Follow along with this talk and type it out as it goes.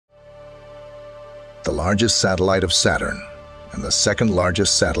the largest satellite of Saturn and the second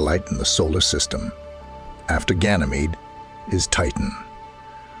largest satellite in the solar system, after Ganymede, is Titan.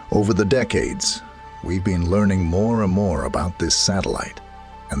 Over the decades, we've been learning more and more about this satellite,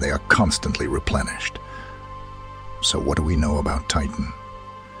 and they are constantly replenished. So what do we know about Titan?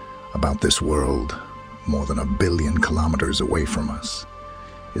 About this world, more than 1 billion kilometers away from us?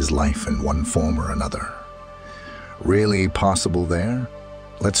 Is life in one form or another really possible there?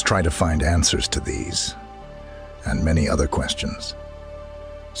 Let's try to find answers to these and many other questions.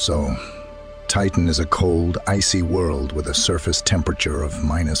 So, Titan is a cold, icy world with a surface temperature of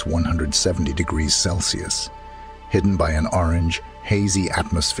 -170 degrees Celsius, hidden by an orange, hazy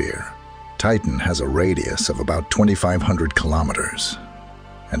atmosphere. Titan has a radius of about 2,500 kilometers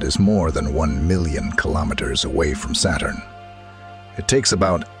and is more than 1 million kilometers away from Saturn. It takes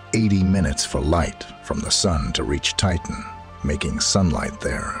about 80 minutes for light from the sun to reach Titan, making sunlight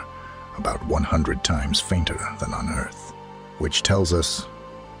there about 100 times fainter than on Earth, which tells us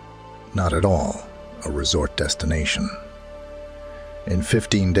not at all a resort destination. In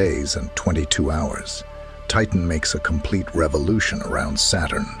 15 days and 22 hours, Titan makes a complete revolution around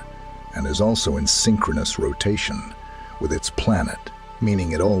Saturn and is also in synchronous rotation with its planet,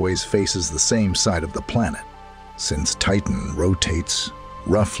 meaning it always faces the same side of the planet. Since Titan rotates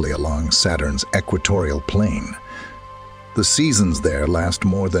roughly along Saturn's equatorial plane, the seasons there last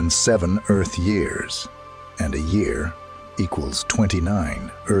more than 7 Earth years, and a year equals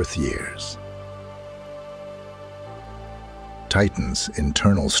 29 Earth years. Titan's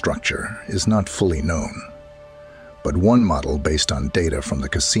internal structure is not fully known, but one model based on data from the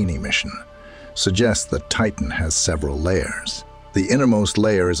Cassini mission suggests that Titan has several layers. The innermost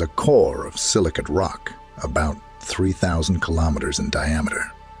layer is a core of silicate rock, about 3,000 kilometers in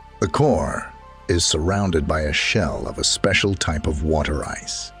diameter. The core is surrounded by a shell of a special type of water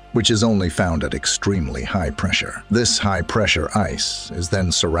ice, which is only found at extremely high pressure. This high-pressure ice is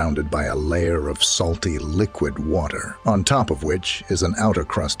then surrounded by a layer of salty liquid water, on top of which is an outer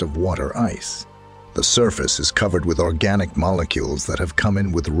crust of water ice. The surface is covered with organic molecules that have come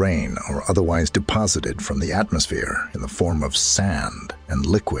in with rain or otherwise deposited from the atmosphere in the form of sand and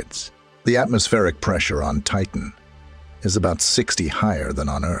liquids. The atmospheric pressure on Titan is about 60 higher than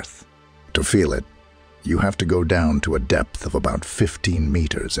on Earth. To feel it, you have to go down to a depth of about 15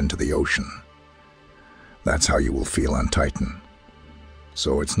 meters into the ocean. That's how you will feel on Titan.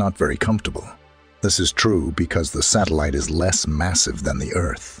 So it's not very comfortable. This is true because the satellite is less massive than the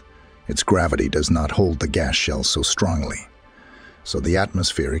Earth. Its gravity does not hold the gas shell so strongly. So the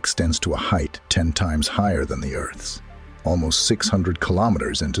atmosphere extends to a height 10 times higher than the Earth's, almost 600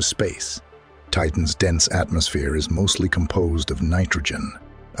 kilometers into space. Titan's dense atmosphere is mostly composed of nitrogen,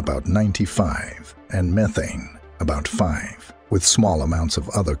 about 95, and methane, about 5, with small amounts of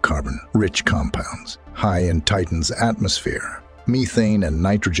other carbon-rich compounds. High in Titan's atmosphere, methane and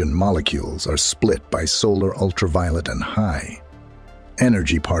nitrogen molecules are split by solar ultraviolet and high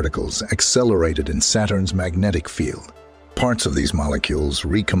energy particles accelerated in Saturn's magnetic field. Parts of these molecules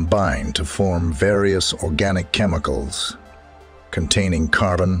recombine to form various organic chemicals containing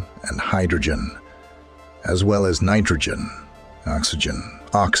carbon and hydrogen, as well as nitrogen, oxygen,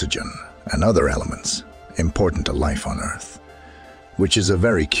 and other elements important to life on Earth, which is a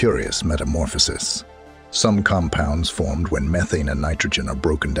very curious metamorphosis. Some compounds formed when methane and nitrogen are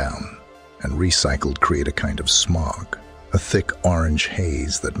broken down and recycled create a kind of smog, a thick orange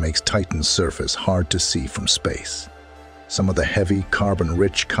haze that makes Titan's surface hard to see from space. Some of the heavy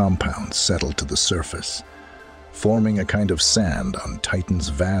carbon-rich compounds settle to the surface, forming a kind of sand on Titan's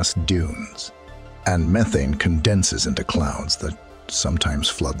vast dunes. And methane condenses into clouds that sometimes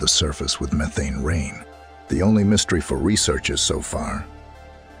flood the surface with methane rain. The only mystery for researchers so far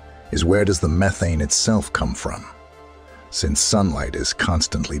is where does the methane itself come from? Since sunlight is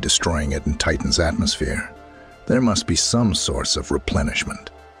constantly destroying it in Titan's atmosphere, there must be some source of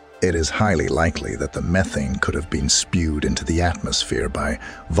replenishment. It is highly likely that the methane could have been spewed into the atmosphere by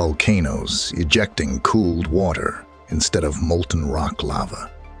volcanoes ejecting cooled water instead of molten rock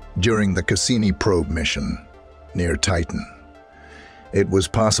lava. During the Cassini probe mission near Titan, it was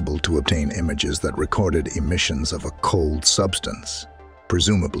possible to obtain images that recorded emissions of a cold substance,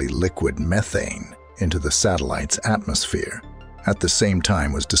 presumably liquid methane, into the satellite's atmosphere. At the same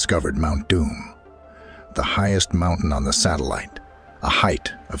time was discovered Mount Doom, the highest mountain on the satellite, a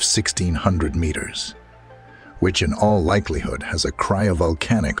height of 1,600 meters, which in all likelihood has a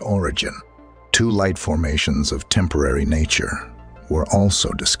cryovolcanic origin. 2 light formations of temporary nature were also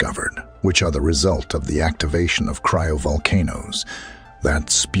discovered, which are the result of the activation of cryovolcanoes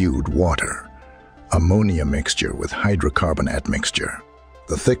that spewed water, ammonia mixture with hydrocarbon admixture.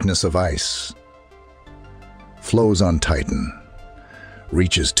 The thickness of ice flows on Titan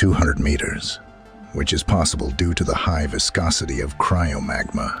reaches 200 meters, which is possible due to the high viscosity of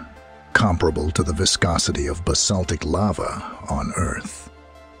cryomagma, comparable to the viscosity of basaltic lava on Earth.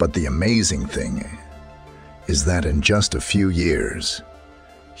 But the amazing thing is that in just a few years,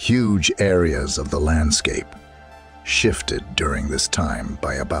 huge areas of the landscape shifted during this time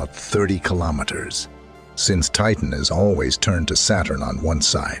by about 30 kilometers. Since Titan is always turned to Saturn on one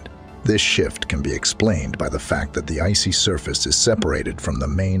side, this shift can be explained by the fact that the icy surface is separated from the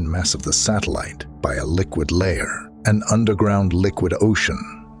main mass of the satellite by a liquid layer, an underground liquid ocean,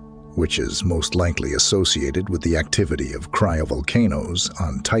 which is most likely associated with the activity of cryovolcanoes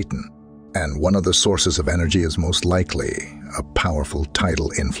on Titan. And one of the sources of energy is most likely a powerful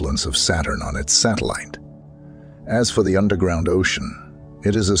tidal influence of Saturn on its satellite. As for the underground ocean,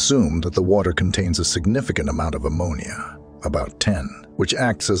 it is assumed that the water contains a significant amount of ammonia, about 10, which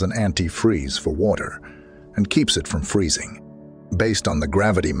acts as an anti-freeze for water and keeps it from freezing. Based on the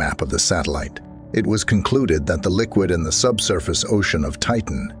gravity map of the satellite, it was concluded that the liquid in the subsurface ocean of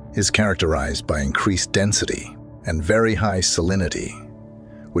Titan is characterized by increased density and very high salinity,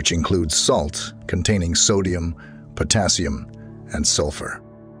 which includes salts containing sodium, potassium, and sulfur.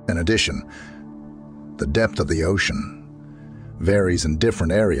 In addition, the depth of the ocean varies in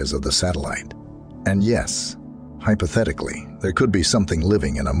different areas of the satellite. And yes, hypothetically, there could be something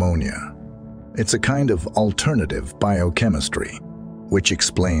living in ammonia. It's a kind of alternative biochemistry, which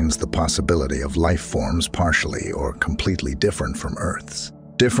explains the possibility of life forms partially or completely different from Earth's.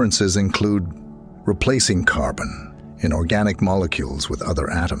 Differences include replacing carbon in organic molecules with other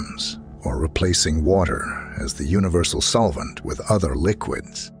atoms, or replacing water as the universal solvent with other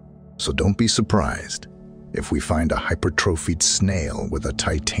liquids. So don't be surprised if we find a hypertrophied snail with a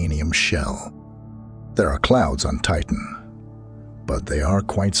titanium shell. There are clouds on Titan, but they are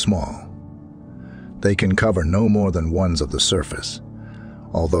quite small. They can cover no more than 1/1 of the surface,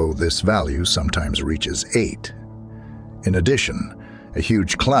 although this value sometimes reaches 8. In addition, a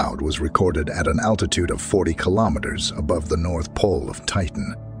huge cloud was recorded at an altitude of 40 kilometers above the North Pole of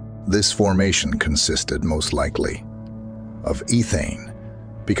Titan. This formation consisted most likely of ethane,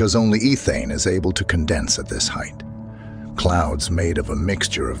 because only ethane is able to condense at this height. Clouds made of a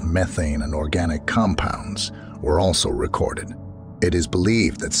mixture of methane and organic compounds were also recorded. It is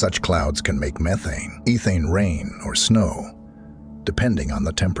believed that such clouds can make methane, ethane rain, or snow, depending on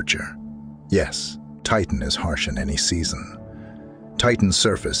the temperature. Yes, Titan is harsh in any season. Titan's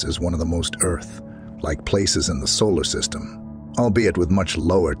surface is one of the most Earth-like places in the solar system, albeit with much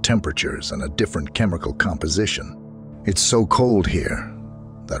lower temperatures and a different chemical composition. It's so cold here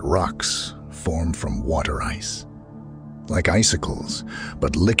that rocks form from water ice, like icicles,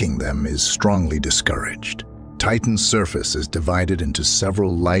 but licking them is strongly discouraged. Titan's surface is divided into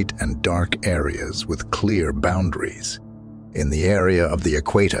several light and dark areas with clear boundaries. In the area of the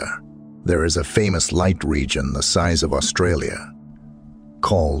equator, there is a famous light region the size of Australia,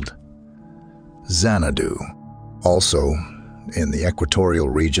 called Xanadu. Also, in the equatorial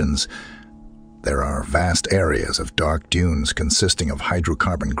regions, there are vast areas of dark dunes consisting of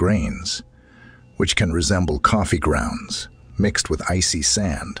hydrocarbon grains, which can resemble coffee grounds mixed with icy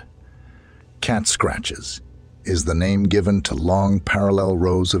sand. Cat scratches is the name given to long parallel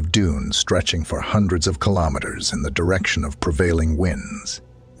rows of dunes stretching for hundreds of kilometers in the direction of prevailing winds,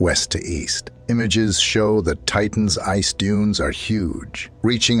 west to east. Images show that Titan's ice dunes are huge,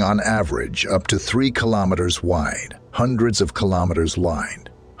 reaching on average up to 3 kilometers wide, hundreds of kilometers wide,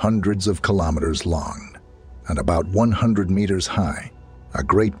 hundreds of kilometers long, and about 100 meters high, a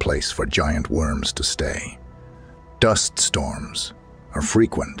great place for giant worms to stay. Dust storms are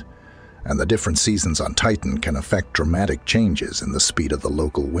frequent, and the different seasons on Titan can affect dramatic changes in the speed of the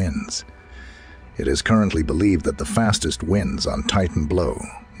local winds. It is currently believed that the fastest winds on Titan blow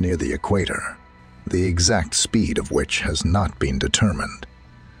near the equator, the exact speed of which has not been determined,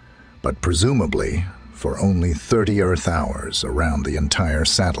 but presumably for only 30 Earth hours around the entire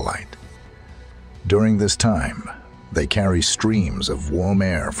satellite. During this time, they carry streams of warm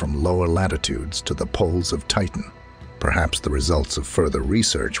air from lower latitudes to the poles of Titan. Perhaps the results of further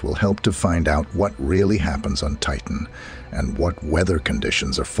research will help to find out what really happens on Titan and what weather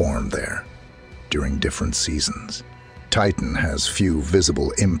conditions are formed there during different seasons. Titan has few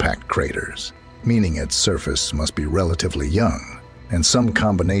visible impact craters, meaning its surface must be relatively young, and some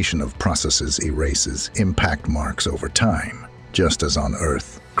combination of processes erases impact marks over time. Just as on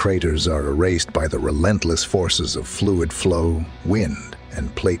Earth, craters are erased by the relentless forces of fluid flow, wind,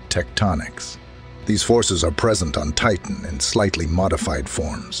 and plate tectonics. These forces are present on Titan in slightly modified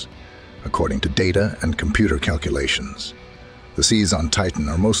forms, according to data and computer calculations. The seas on Titan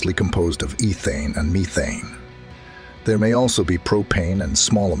are mostly composed of ethane and methane, There may also be propane and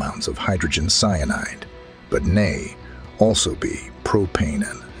small amounts of hydrogen cyanide, but may also be propane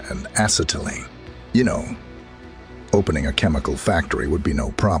and acetylene. You know, opening a chemical factory would be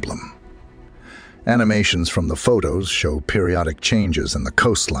no problem. Animations from the photos show periodic changes in the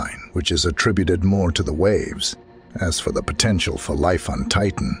coastline, which is attributed more to the waves. As for the potential for life on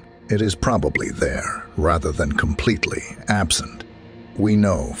Titan, it is probably there, rather than completely absent. We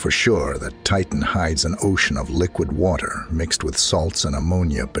know for sure that Titan hides an ocean of liquid water mixed with salts and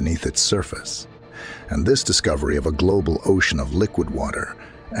ammonia beneath its surface. And this discovery of a global ocean of liquid water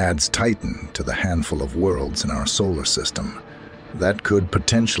adds Titan to the handful of worlds in our solar system that could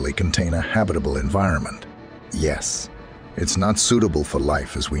potentially contain a habitable environment. Yes, it's not suitable for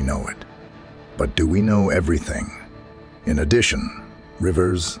life as we know it. But do we know everything? In addition,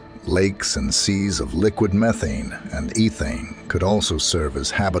 rivers, lakes, and seas of liquid methane and ethane could also serve as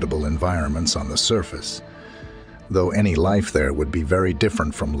habitable environments on the surface, though any life there would be very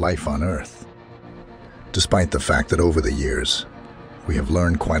different from life on Earth. Despite the fact that over the years, we have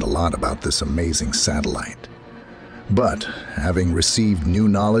learned quite a lot about this amazing satellite. But, having received new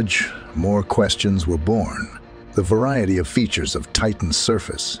knowledge, more questions were born. The variety of features of Titan's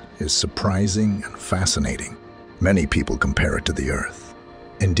surface is surprising and fascinating. Many people compare it to the Earth.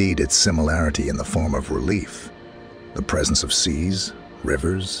 Indeed, its similarity in the form of relief, the presence of seas,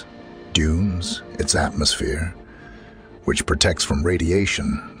 rivers, dunes, its atmosphere, which protects from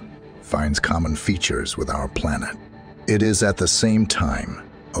radiation, finds common features with our planet. It is at the same time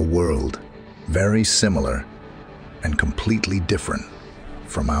a world very similar and completely different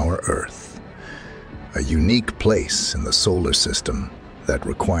from our Earth. A unique place in the solar system that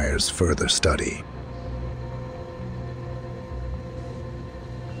requires further study.